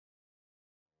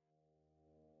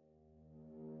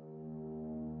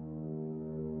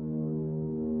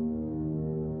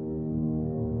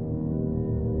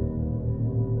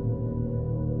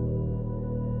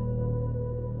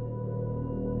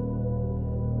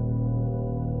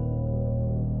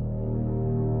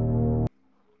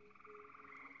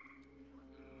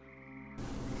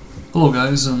Hello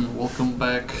guys and welcome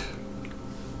back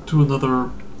to another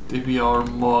ABR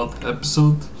Mod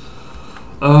episode.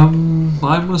 I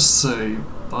must say,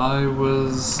 I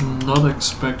was not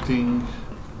expecting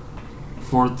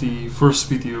for the first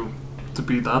video to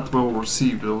be that well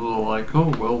received. It was like,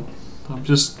 oh well, I'm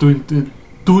just doing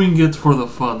it for the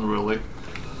fun, really.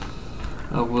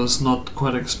 I was not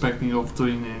quite expecting of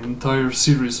doing an entire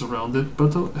series around it,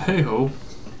 but hey ho,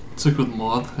 it's a good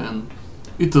mod and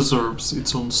it deserves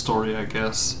its own story, I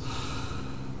guess.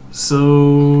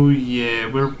 So yeah,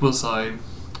 where was I?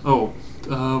 Oh,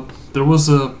 there was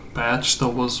a patch that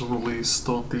was released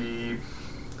on the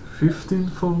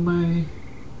 15th of May.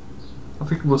 I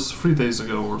think it was 3 days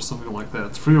ago or something like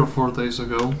that, 3 or 4 days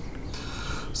ago.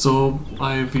 So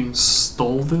I've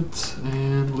installed it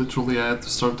and literally I had to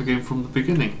start the game from the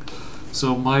beginning.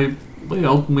 So my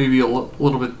layout may be a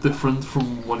little bit different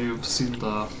from what you've seen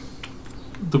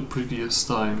the previous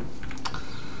time.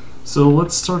 So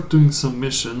let's start doing some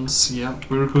missions. Yeah,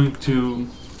 we're going to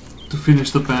finish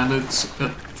the bandits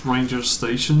at Ranger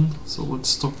Station. So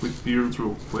let's talk with Beard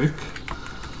real quick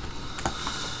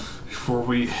before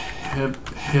we head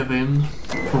in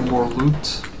for more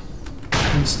loot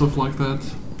and stuff like that.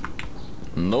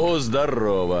 Ну,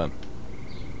 здорово.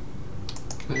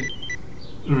 Okay,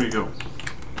 here we go.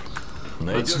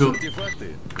 Let's go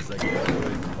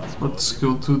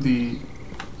to the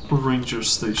Ranger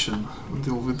Station and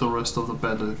deal with the rest of the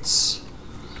bandits.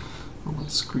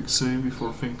 Let's quick save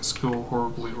before things go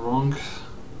horribly wrong,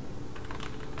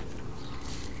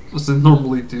 as they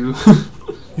normally do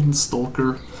in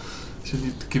Stalker. You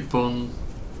need to keep on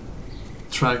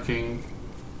tracking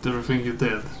everything you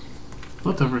did.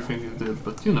 Not everything you did,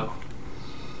 but you know.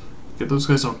 Okay, those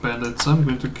guys are bandits. I'm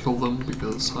going to kill them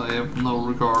because I have no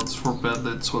regards for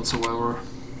bandits whatsoever.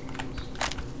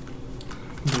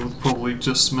 They would probably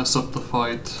just mess up the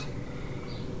fight.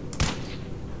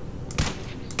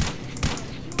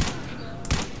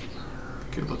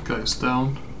 Okay, that guy's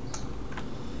down.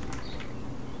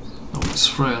 Now his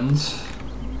friend.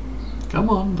 Come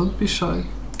on, don't be shy.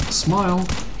 Smile.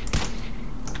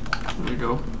 There we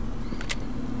go.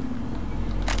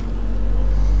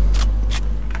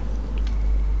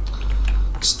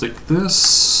 Stick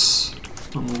this.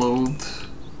 Unload.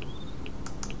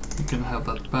 You can have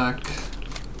that back.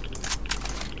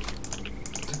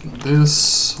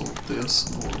 This, all this,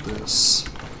 and all this.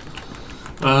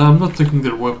 I'm not taking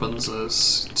their weapons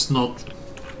as it's not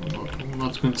I'm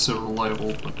not going to say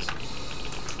reliable, but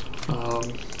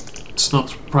it's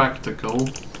not practical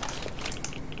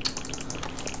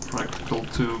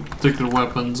to take their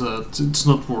weapons. It's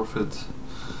not worth it.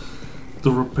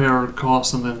 The repair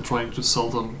cost and then trying to sell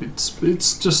them,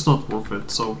 it's just not worth it.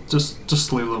 So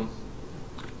just leave them.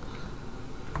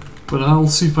 But I'll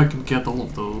see if I can get all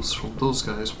of those from those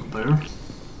guys from there,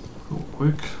 real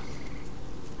quick.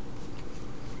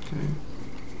 Okay.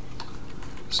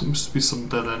 Seems to be some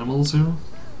dead animals here.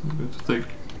 I'm going to take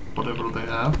whatever they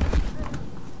have.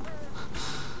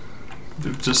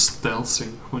 They're just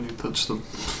dancing when you touch them.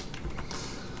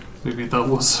 Maybe that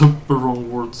was the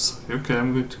wrong word to say. Okay,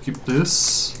 I'm going to keep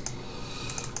this.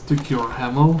 Take your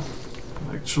ammo,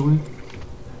 actually.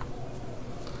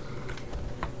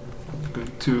 I'm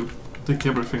going to take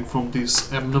everything from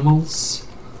these animals,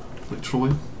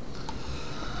 literally.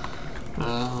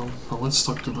 Well, let's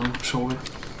talk to them, shall we?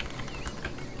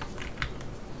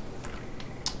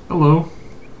 Hello.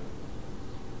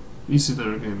 Easy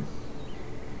there game.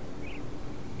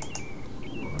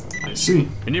 I see.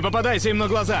 Не попадайся им на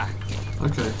глаза.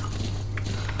 Okay.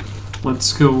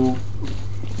 Let's go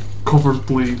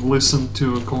covertly listen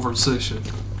to a conversation.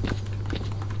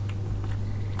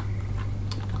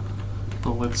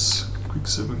 Well, let's quick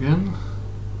save again.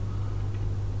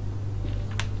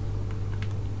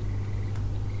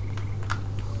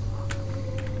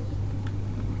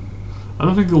 I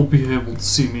don't think they'll be able to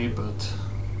see me, but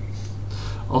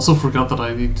I also forgot that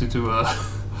I need to do a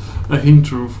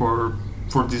intro for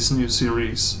this new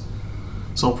series.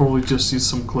 So I'll probably just use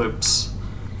some clips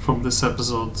from this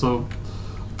episode. So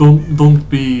don't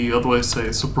be, how do I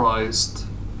say, surprised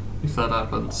if that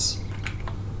happens.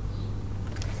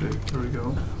 Okay, there we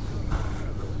go.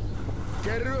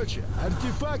 Короче,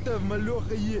 артефактов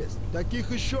малёха есть.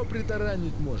 Таких еще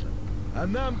притаранить можно. А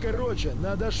нам, короче,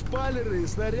 надо шпалеры и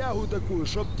снарягу такую,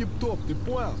 чтоб тип-топ, ты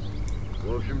понял?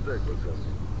 В общем так, пацан.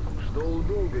 Что у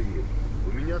долга есть,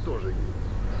 у меня тоже есть.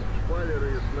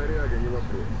 Шпалеры и снаряга не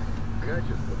вопрос.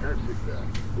 Качество, как всегда.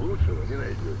 Лучшего не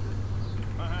найдете.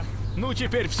 Ага. Ну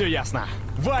теперь все ясно.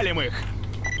 Валим их!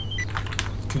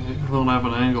 Okay, I don't have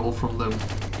an angle from them.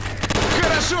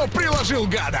 Хорошо приложил,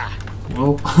 гада!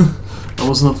 Well, that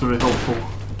was not very helpful.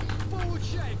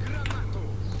 Получай, гранат!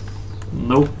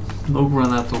 Nope, no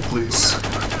granato, please.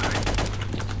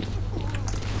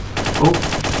 Oh,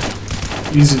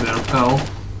 easy there, pal.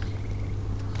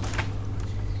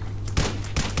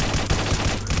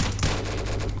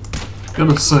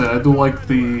 Gotta say, I do like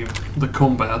the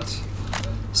combat.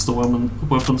 So the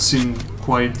weapons seem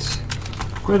quite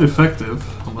effective,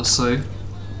 I must say.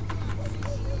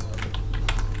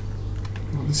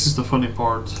 Well, this is the funny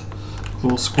part.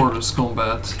 Close quarters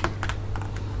combat.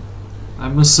 I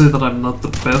must say that I'm not the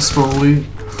best, probably.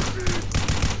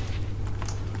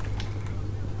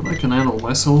 But I can handle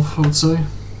myself, I would say.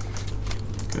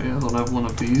 Okay, I don't have one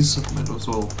of these. I might as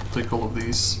well take all of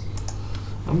these.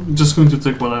 I'm just going to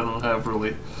take what I don't have,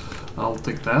 really. I'll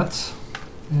take that.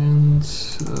 And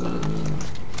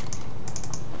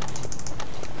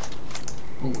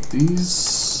all of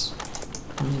these.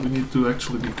 And we need to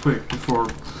actually be quick before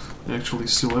they actually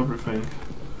steal everything.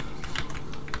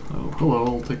 Oh, hello,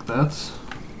 I'll take that.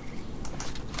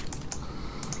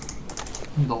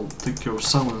 And I'll take your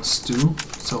silencer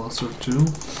too.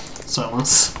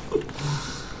 Silence.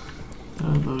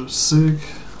 Another SIG.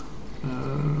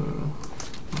 Oh,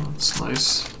 that's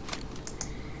nice.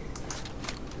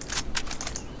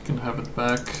 You can have it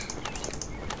back.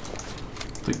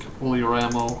 Take all your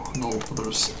ammo and all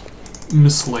others.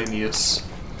 Miscellaneous.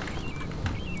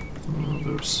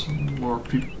 There's more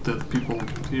dead people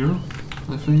here,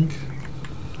 I think.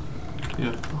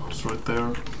 Yeah, it's right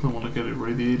there. I want to get it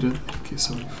radiated.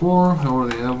 K74, I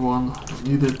already have one. I don't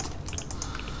need it.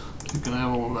 You can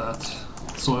have all of that.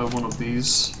 So I have one of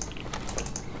these.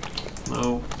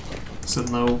 No. I said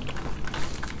no.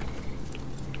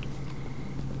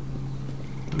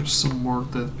 There's some more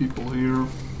dead people here.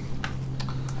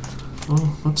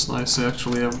 Oh, that's nice. I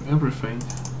actually have everything.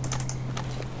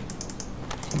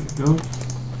 There you go.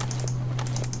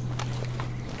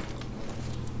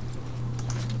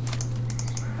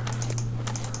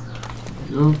 There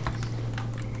you go.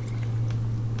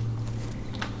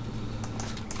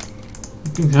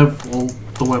 You can have all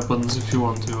the weapons if you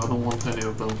want to. I don't want any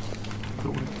of them.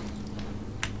 Really.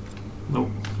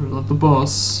 Nope, you're not the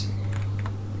boss.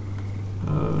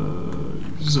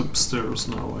 He's upstairs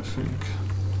now, I think.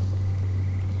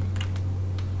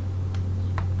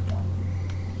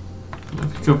 I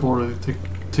think I've already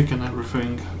taken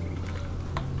everything.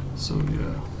 So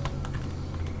yeah.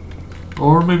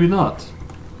 Or maybe not.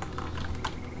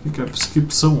 I think I've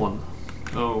skipped someone.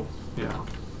 Oh, yeah.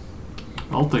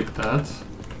 I'll take that.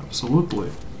 Absolutely.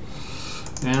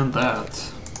 And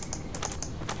that.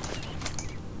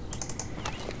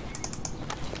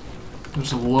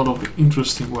 There's a lot of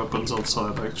interesting weapons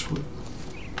outside, actually.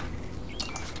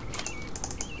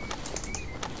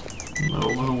 No,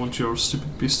 I don't want your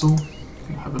stupid pistol. You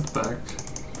can have it back.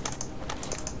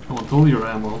 I want all your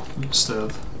ammo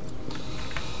instead.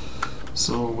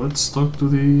 So let's talk to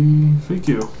the... Thank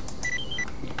you.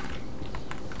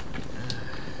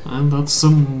 And that's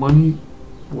some money,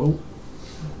 well,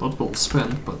 not well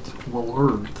spent, but well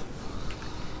earned.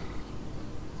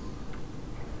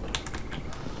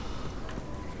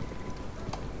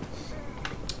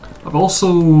 I've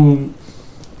also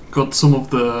got some of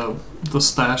the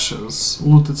stashes,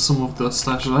 looted some of the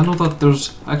stashes. I know that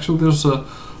there's a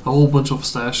whole bunch of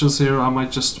stashes here. I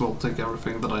might just, well, take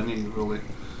everything that I need, really.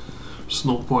 There's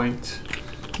no point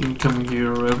in coming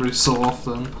here every so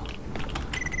often.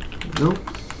 There we go.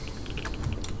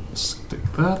 Let's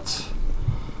take that.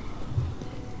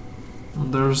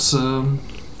 And there's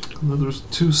another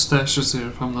 2 stashes here,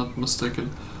 if I'm not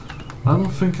mistaken. I don't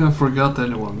think I forgot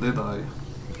anyone, did I?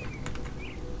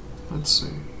 Let's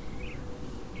see.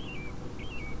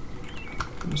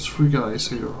 There's 3 guys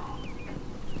here.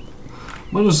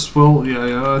 Might as well,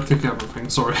 yeah, I take everything,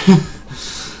 sorry.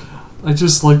 I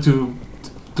just like to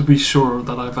be sure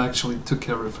that I've actually took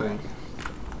everything.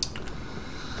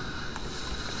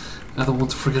 I don't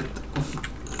want to forget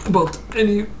about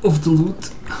any of the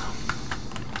loot.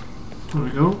 There we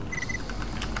go.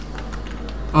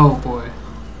 Oh boy.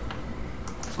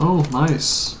 Oh,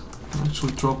 nice. I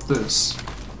actually dropped this.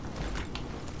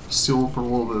 Still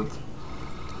overloaded.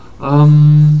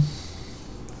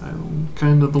 I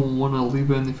kinda don't wanna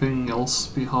leave anything else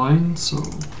behind, so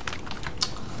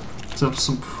let's have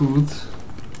some food.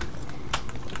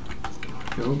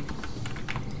 There we go.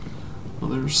 Well,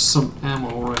 there's some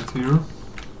ammo right here.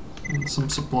 And some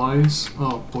supplies.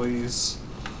 Oh, please.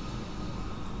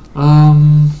 You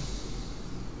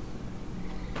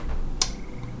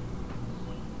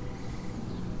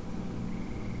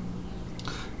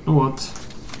know what?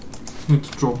 I need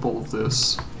to drop all of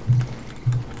this.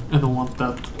 I don't want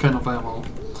that kind of ammo.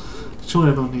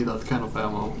 Actually, I don't need that kind of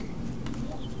ammo.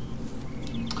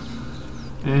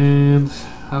 And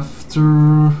after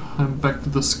I'm back to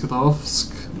the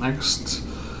Skadovsk, next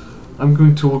I'm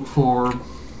going to look for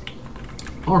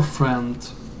our friend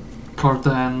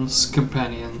Cardan's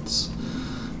companions.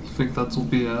 I think that will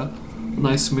be a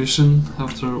nice mission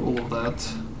after all of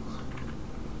that.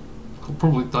 I'll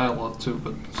probably die a lot too,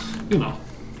 but you know,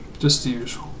 just the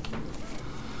usual.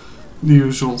 The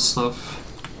usual stuff.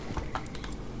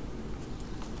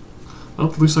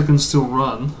 At least I can still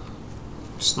run.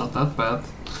 It's not that bad.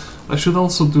 I should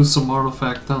also do some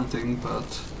artifact hunting,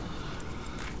 but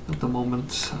at the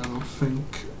moment I don't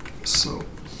think so.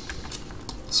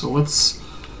 So let's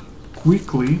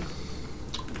quickly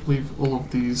leave all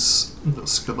of these in the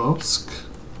Skadovsk.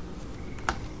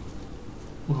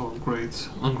 Oh great,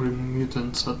 hungry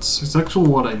mutants, that's actually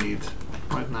what I need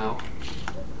right now.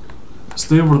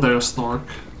 Stay over there, S.T.A.L.K.E.R,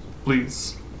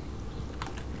 please.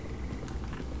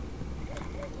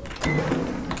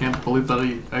 I can't believe that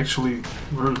he actually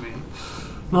murdered me.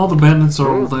 Now the bandits are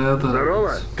all dead.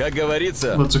 Как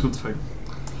говорится. That's a good thing.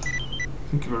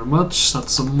 Thank you very much,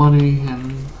 that's some money,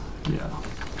 and yeah.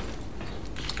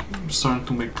 I'm starting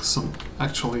to make some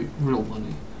actually real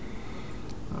money.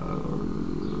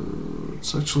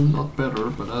 It's actually not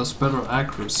better, but has better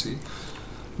accuracy.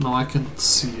 No, I can't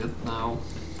see it now.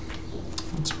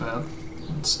 That's bad.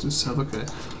 Let's do set. Okay,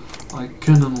 I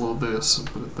can unload this and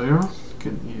put it there.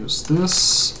 Can use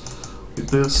this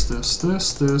with this. Let's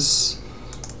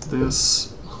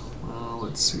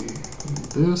see.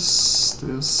 Need this.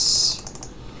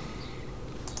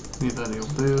 Need any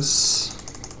of this.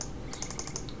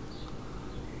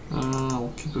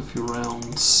 I'll keep a few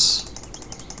rounds.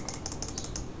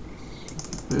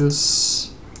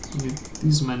 This. Need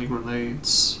these many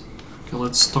grenades. Okay,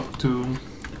 let's talk to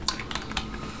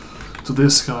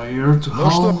this guy here, to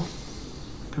Hal.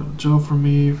 Got a job for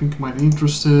me, I think you might be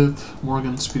interested.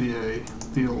 Morgan's PDA.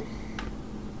 Deal.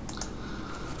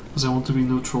 Because I want to be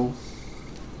neutral.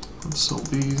 Let's sell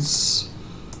these.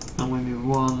 I only need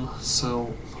one.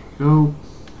 Sell. Go.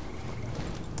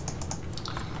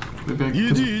 Maybe I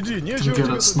can get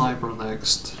a sniper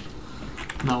next.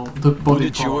 Now, the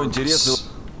body parts.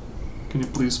 Can you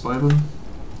please buy them?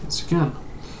 Yes, you can.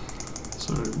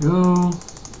 So there we go.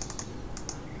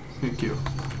 Thank you.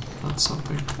 That's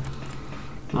something.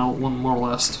 Now one more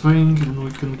last thing, and we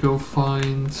can go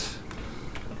find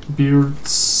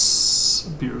Beard's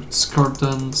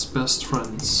Cardan's best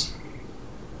friends.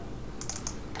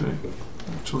 Okay,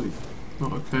 actually,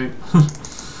 not okay.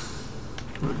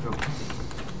 There we go.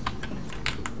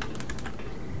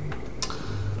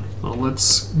 Now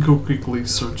let's go quickly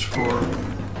search for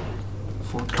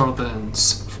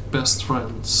Cardan's best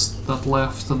friends that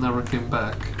left and never came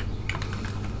back.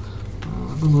 I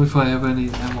don't know if I have any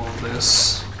ammo on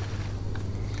this.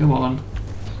 Come on.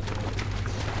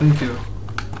 Thank you.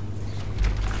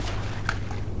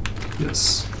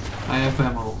 Yes, I have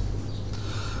ammo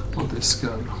on this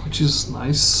gun, which is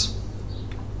nice.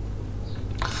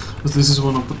 But this is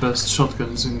one of the best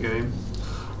shotguns in game.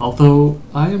 Although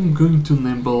I am going to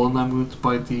Nimble and I'm going to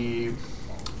buy the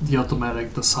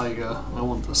automatic, the Saiga. I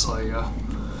want the Saiga.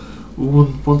 Who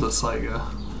wouldn't want a Saiga?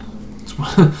 It's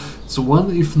one,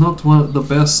 if not one, the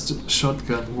best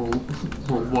shotgun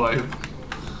worldwide.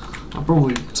 I'm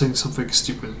probably saying something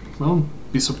stupid. I won't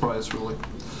be surprised, really.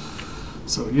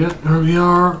 So yeah, here we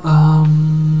are.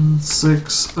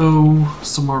 6-0.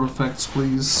 Some artifacts,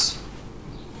 please.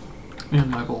 And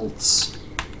my bolts.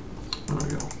 There we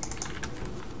go.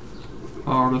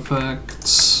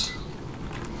 Artifacts.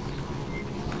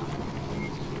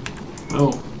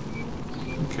 Oh.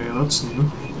 Okay, that's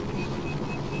new.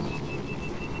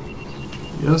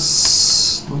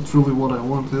 Yes, not really what I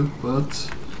wanted, but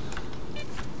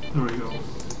there we go.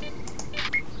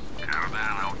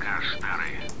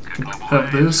 Can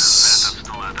have this.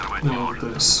 No,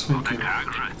 this. Thank you.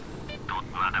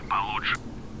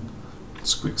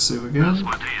 Let's quick save again.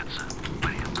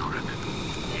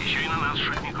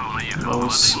 That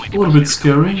was a little bit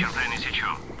scary.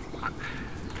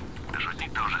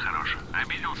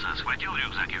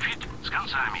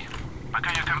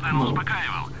 No.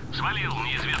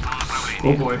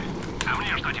 Oh boy.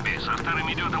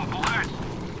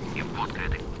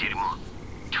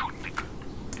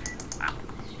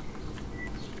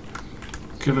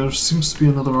 Okay, there seems to be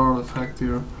another artifact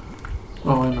here.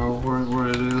 Oh, I know where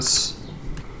it is.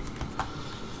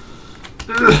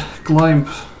 Climb.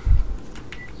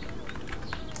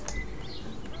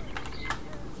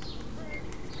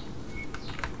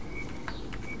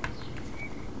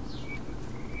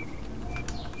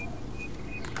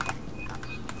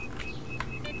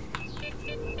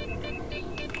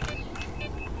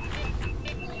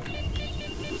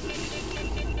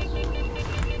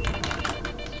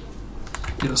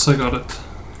 Yes, I got it.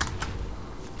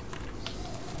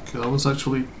 Okay, that was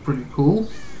actually pretty cool.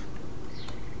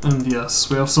 And yes,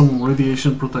 we have some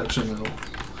radiation protection now,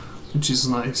 which is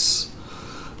nice.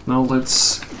 Now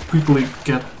let's quickly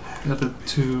get added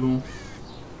to...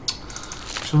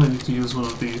 Actually, I need to use one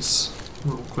of these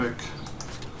real quick.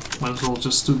 Might as well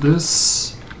just do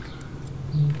this.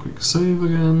 Quick save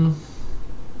again.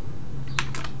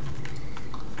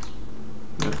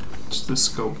 Yeah, just this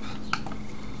scope.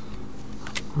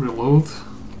 Reload.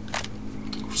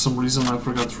 For some reason I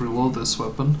forgot to reload this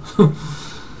weapon.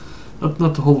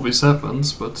 Not always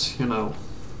happens, but you know.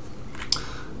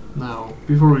 Now,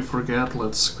 before we forget,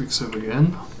 let's quick save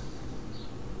again.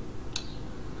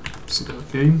 Is it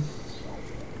okay?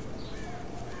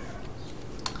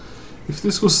 If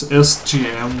this was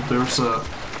SGM, there's a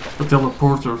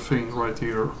teleporter thing right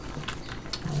here.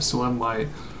 I still have my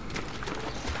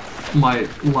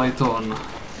light on,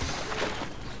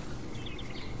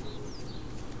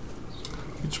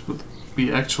 which would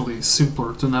be actually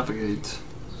simpler to navigate.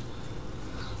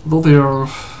 Though they are a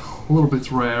little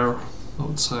bit rare, I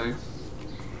would say.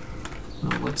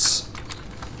 Now let's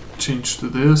change to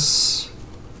this.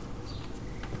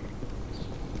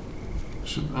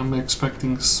 I'm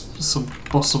expecting some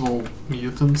possible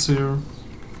mutants here.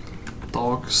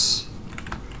 Dogs.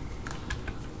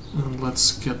 And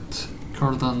let's get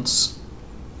Cardan's...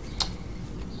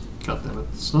 God damn it,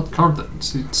 it's not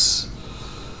Cardan's, it's...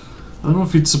 I don't know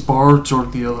if it's Bart or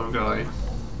the other guy,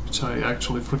 which I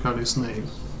actually forgot his name.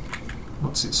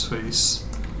 What's his face?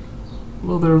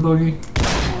 Hello there, doggy.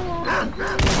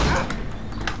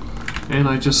 And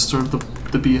I just stirred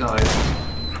the beehive.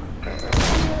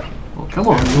 Oh, come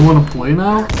on, you wanna play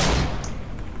now?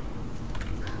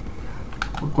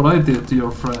 Look what I did to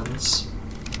your friends.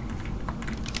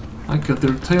 I cut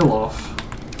their tail off.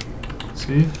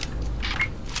 See?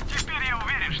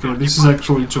 Okay, this is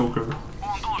actually Joker,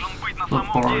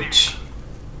 not Bart.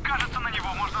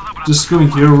 Just going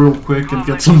here real quick and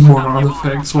get some more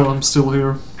artifacts while I'm still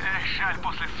here. Жаль,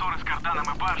 после ссоры с Карданом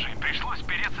и Баржей пришлось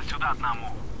переться сюда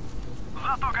одному.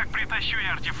 Зато как притащу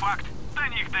я артефакт, до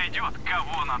них дойдет,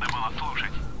 кого надо было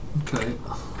слушать. Okay.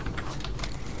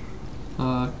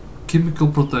 Chemical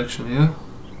protection, yeah?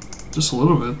 Just a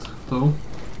little bit, though.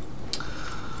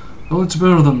 Well, it's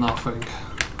better than nothing.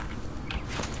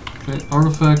 Okay,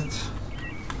 artifact.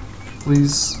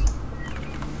 Please.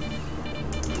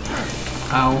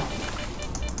 Ow.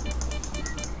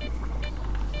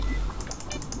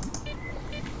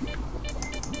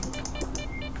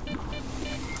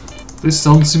 This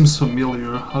sound seems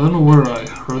familiar. I don't know where I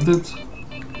heard it.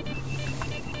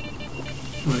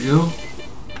 There we go.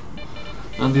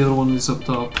 And the other one is up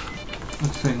top, I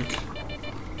think.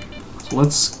 So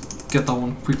let's get that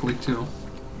one quickly too.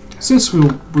 Since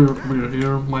we're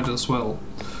here, might as well.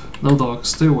 No dog,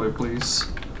 stay away please.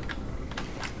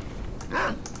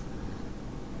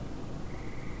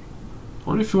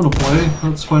 Or if you wanna play,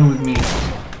 that's fine with me.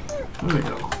 There we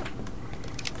go.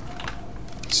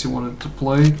 So you wanted to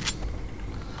play,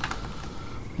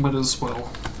 might as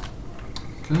well.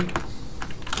 Okay.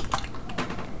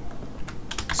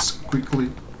 Let's quickly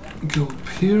go up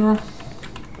here.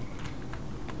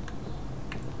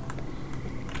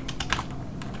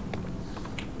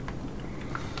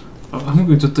 I'm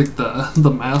going to take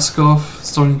the mask off, it's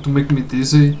starting to make me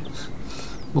dizzy,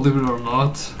 believe it or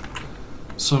not.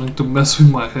 Starting to mess with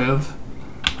my head.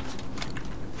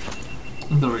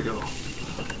 And there we go.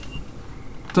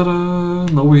 Ta-da!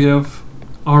 Now we have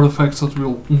artifacts that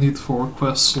we'll need for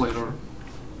quests later.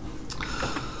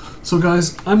 So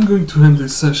guys, I'm going to end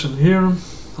this session here.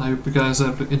 I hope you guys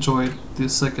have enjoyed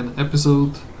this second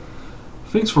episode.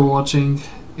 Thanks for watching,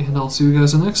 and I'll see you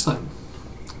guys next time.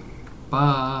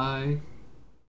 Bye!